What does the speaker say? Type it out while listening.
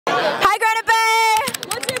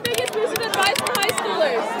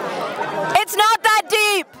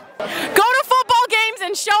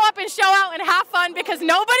fun because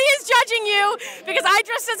nobody is judging you, because I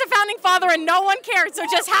dressed as a founding father and no one cared, so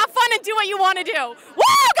just have fun and do what you want to do. Woo!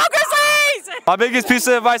 Go Grizzlies! My biggest piece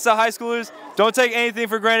of advice to high schoolers, don't take anything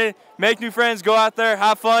for granted, make new friends, go out there,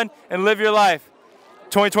 have fun, and live your life.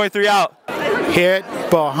 2023 out. Hit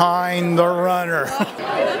behind the runner.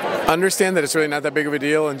 Understand that it's really not that big of a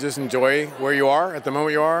deal and just enjoy where you are at the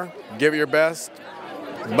moment you are. Give it your best.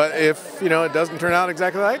 But if, it doesn't turn out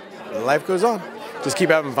exactly like, life goes on. Just keep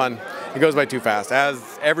having fun. It goes by too fast.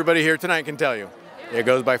 As everybody here tonight can tell you, it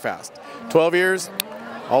goes by fast. 12 years,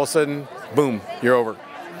 all of a sudden, boom, you're over.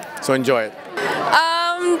 So enjoy it.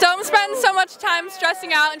 Don't spend so much time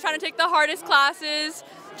stressing out and trying to take the hardest classes.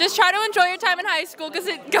 Just try to enjoy your time in high school because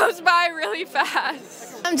it goes by really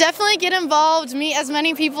fast. Definitely get involved, meet as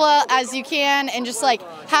many people as you can, and just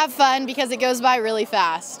have fun because it goes by really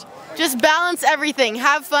fast. Just balance everything,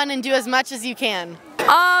 have fun, and do as much as you can.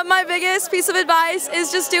 My biggest piece of advice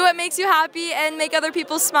is just do what makes you happy and make other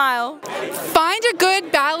people smile. Find a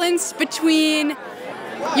good balance between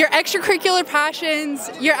your extracurricular passions,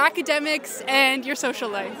 your academics, and your social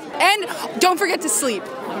life. And don't forget to sleep.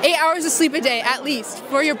 8 hours of sleep a day, at least,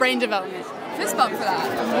 for your brain development. Fist bump for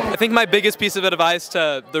that. I think my biggest piece of advice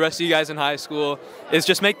to the rest of you guys in high school is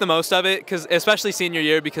just make the most of it, because especially senior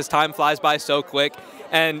year, because time flies by so quick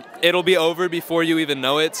and it'll be over before you even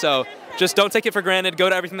know it. So just don't take it for granted. Go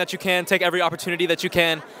to everything that you can, take every opportunity that you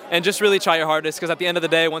can, and just really try your hardest, because at the end of the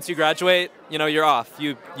day, once you graduate, you're off.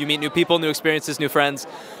 You meet new people, new experiences, new friends,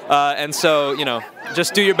 and so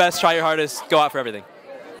just do your best, try your hardest, go out for everything.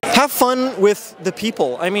 Have fun with the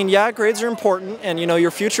people. I mean, yeah, grades are important, and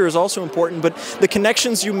your future is also important, but the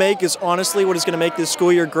connections you make is honestly what is going to make this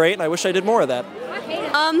school year great, and I wish I did more of that.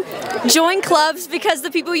 Join clubs because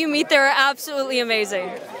the people you meet there are absolutely amazing.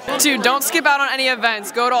 Dude, don't skip out on any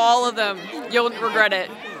events. Go to all of them. You'll regret it.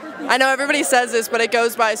 I know everybody says this, but it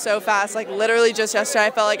goes by so fast. Literally just yesterday,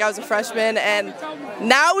 I felt like I was a freshman, and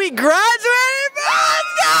now we graduated.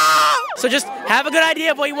 Let's go! So just have a good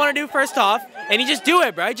idea of what you want to do first off, and you just do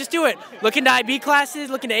it, bro. Just do it. Look into IB classes,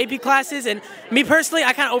 look into AP classes, and me personally,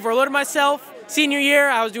 I kind of overloaded myself. Senior year,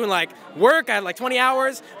 I was doing work. I had 20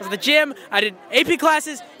 hours. I was at the gym. I did AP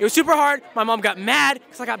classes. It was super hard. My mom got mad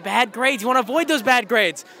because I got bad grades. You want to avoid those bad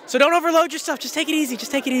grades. So don't overload yourself. Just take it easy. Just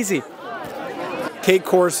take it easy. Take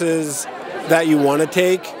courses that you want to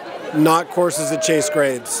take, not courses that chase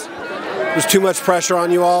grades. There's too much pressure on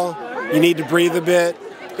you all. You need to breathe a bit.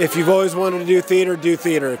 If you've always wanted to do theater, do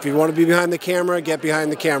theater. If you want to be behind the camera, get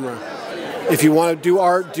behind the camera. If you want to do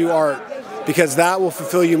art, because that will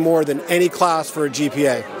fulfill you more than any class for a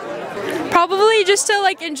GPA. Probably just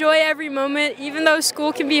to enjoy every moment, even though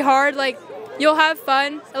school can be hard. You'll have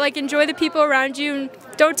fun. Enjoy the people around you, and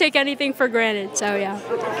don't take anything for granted. So yeah.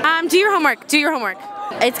 Do your homework. Do your homework.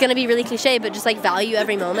 It's going to be really cliche, but just value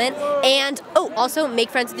every moment. And also make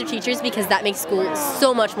friends with your teachers, because that makes school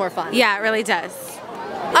so much more fun. Yeah, it really does.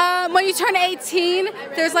 When you turn 18,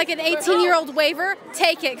 there's an 18-year-old waiver.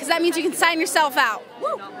 Take it, because that means you can sign yourself out.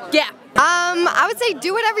 Woo. Yeah. I would say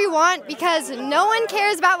do whatever you want, because no one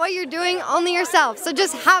cares about what you're doing, only yourself. So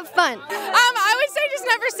just have fun. I would say just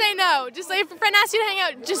never say no. Just if a friend asks you to hang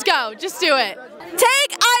out, just go. Just do it.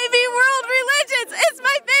 Take Ivy World Religions. It's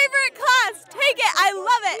my favorite class. Take it. I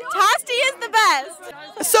love it. Tosti is the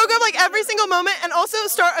best. So good, every single moment, and also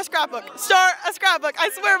start a scrapbook. Start a scrapbook. I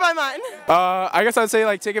swear by mine. I guess I'd say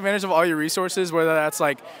take advantage of all your resources, whether that's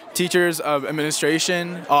teachers,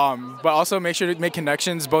 administration, but also make sure to make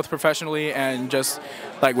connections, both professionally and just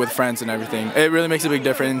with friends and everything. It really makes a big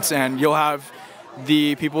difference, and you'll have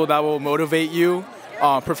the people that will motivate you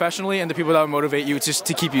professionally, and the people that will motivate you just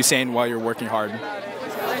to keep you sane while you're working hard.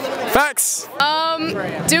 Facts!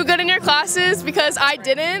 Do good in your classes, because I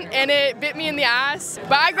didn't, and it bit me in the ass.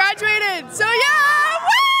 But I graduated, so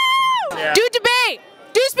yeah! Woo! Yeah. Do debate.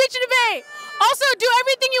 Do speech and debate. Also, do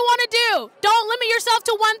everything you want to do. Don't limit yourself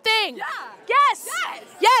to one thing. Yeah. Yes.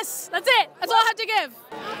 Yes. That's it. That's all I have to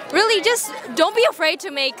give. Really, just don't be afraid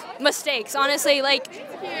to make mistakes. Honestly,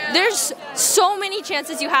 there's so many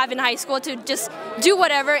chances you have in high school to just do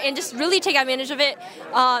whatever and just really take advantage of it.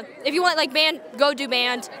 If you want band, go do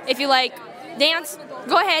band. If you dance,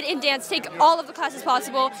 go ahead and dance. Take all of the classes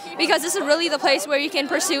possible, because this is really the place where you can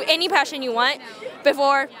pursue any passion you want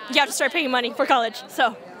before you have to start paying money for college.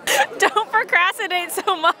 So don't procrastinate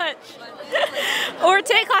so much. Or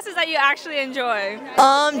take classes that you actually enjoy.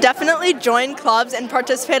 Definitely join clubs and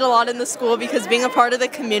participate a lot in the school, because being a part of the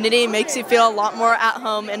community makes you feel a lot more at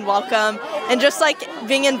home and welcome, and just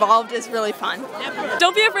being involved is really fun.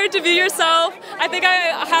 Don't be afraid to be yourself. I think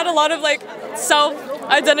I had a lot of self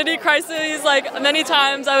identity crises. Like many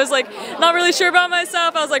times I was like not really sure about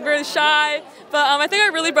myself. I was like really shy. But I think I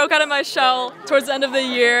really broke out of my shell towards the end of the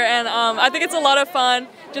year, and I think it's a lot of fun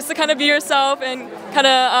just to kind of be yourself and kind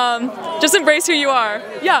of just embrace who you are.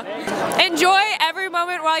 Yeah. Enjoy every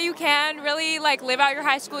moment while you can. Really like live out your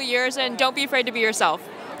high school years and don't be afraid to be yourself.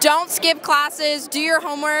 Don't skip classes, do your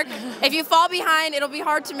homework. If you fall behind, it'll be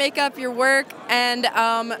hard to make up your work, and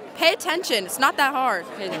pay attention. It's not that hard.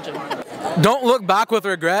 Pay attention. Don't look back with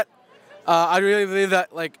regret. I really believe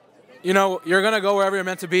that, like, you know, you're gonna go wherever you're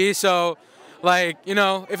meant to be, so like, you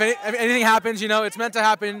know, if anything happens, you know, it's meant to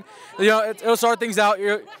happen. You know, it'll sort things out.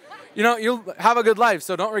 You know, you'll have a good life.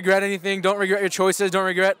 So don't regret anything. Don't regret your choices. Don't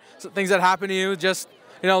regret things that happen to you. Just,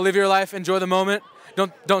 you know, live your life. Enjoy the moment.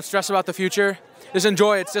 Don't stress about the future. Just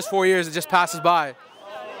enjoy it. It's just 4 years. It just passes by.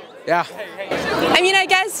 Yeah. I mean, I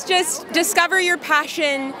guess just discover your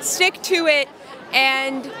passion, stick to it,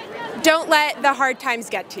 and don't let the hard times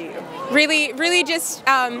get to you. Really just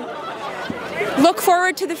look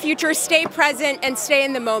forward to the future, stay present, and stay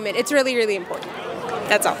in the moment. It's really, really important.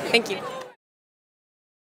 That's all. Thank you.